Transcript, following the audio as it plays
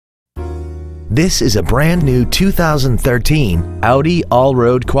This is a brand new 2013 Audi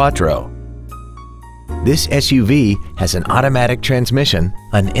Allroad Quatro. This SUV has an automatic transmission,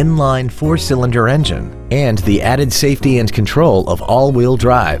 an inline 4-cylinder engine, and the added safety and control of all-wheel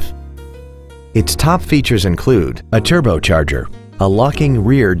drive. Its top features include a turbocharger, a locking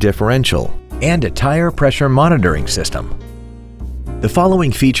rear differential, and a tire pressure monitoring system. The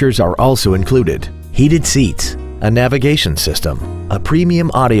following features are also included: heated seats, a navigation system, a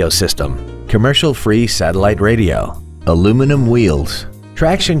premium audio system, commercial-free satellite radio, aluminum wheels,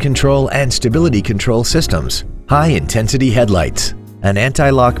 traction control and stability control systems, high-intensity headlights, an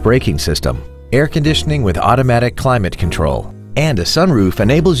anti-lock braking system, air conditioning with automatic climate control, and a sunroof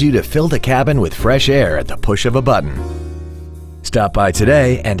enables you to fill the cabin with fresh air at the push of a button. Stop by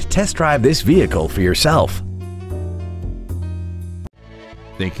today and test drive this vehicle for yourself.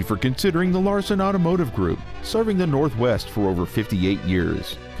 Thank you for considering the Larson Automotive Group, serving the Northwest for over 58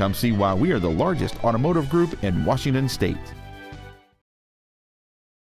 years. Come see why we are the largest automotive group in Washington State.